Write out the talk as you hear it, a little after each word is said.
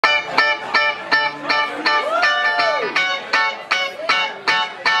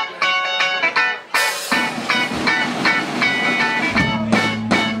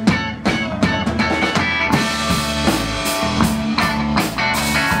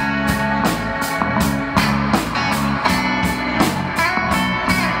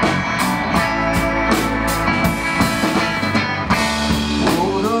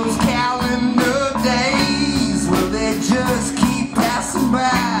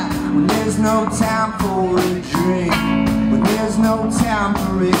there's no time for a drink, when there's no time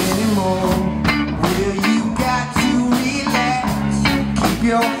for it anymore. Well, you got to relax, keep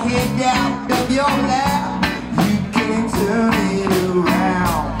your head out of your lap. You can turn it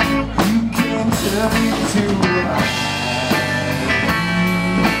around, you can turn it to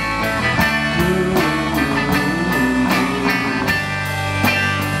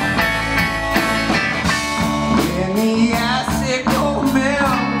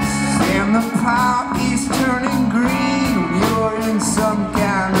the park is turning green. You're in some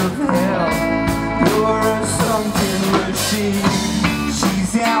kind of hell, you're a sunken machine.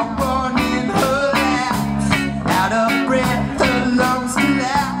 She's out running her laps, out of breath, her lungs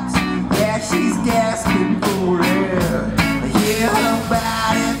collapse. Yeah, she's gasping for air. I hear her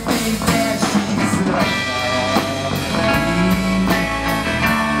body think that she's alive.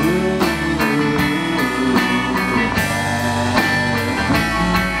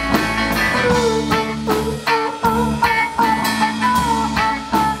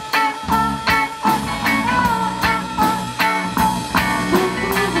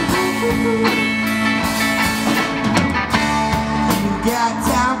 Got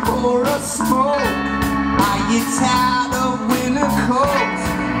time for a smoke? Are you tired of winter coats?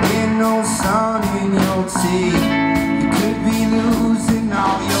 Ain't no sun in your tea, you could be losing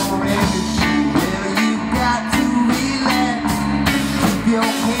all your energy. Well, you got to relax, keep your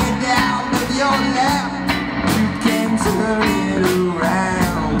head out of your lap. You can turn it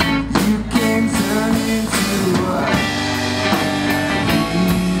around, you can turn into a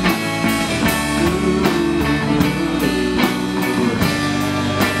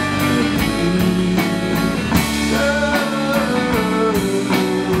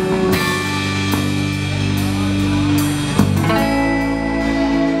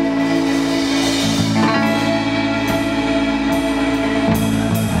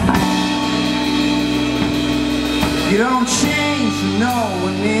you don't change for no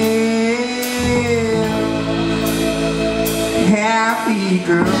one else. Happy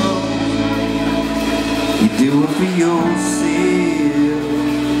girl, you do it for yourself.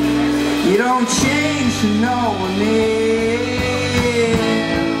 You don't change for no one else.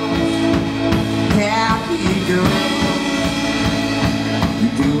 Happy girl, you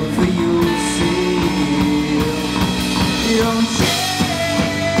do it for yourself. You don't change.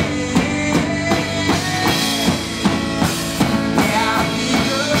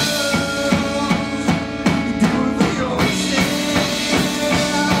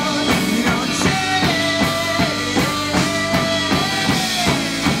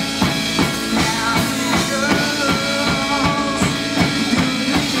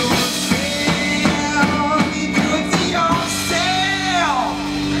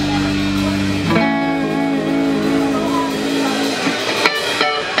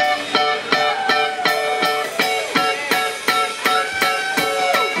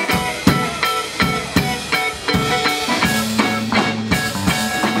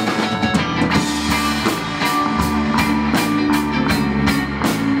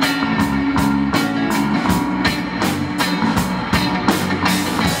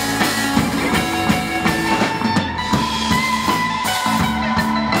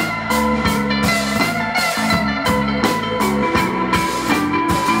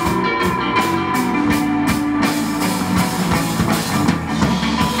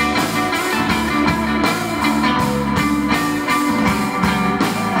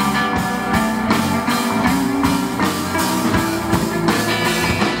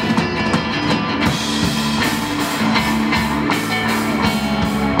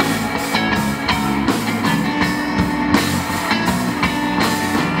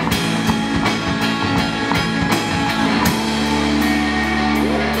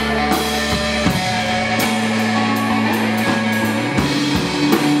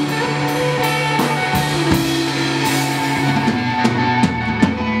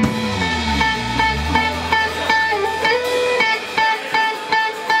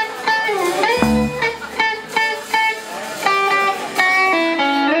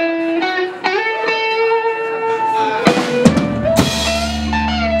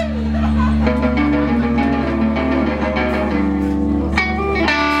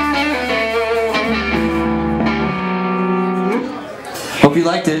 Hope you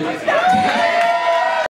liked it.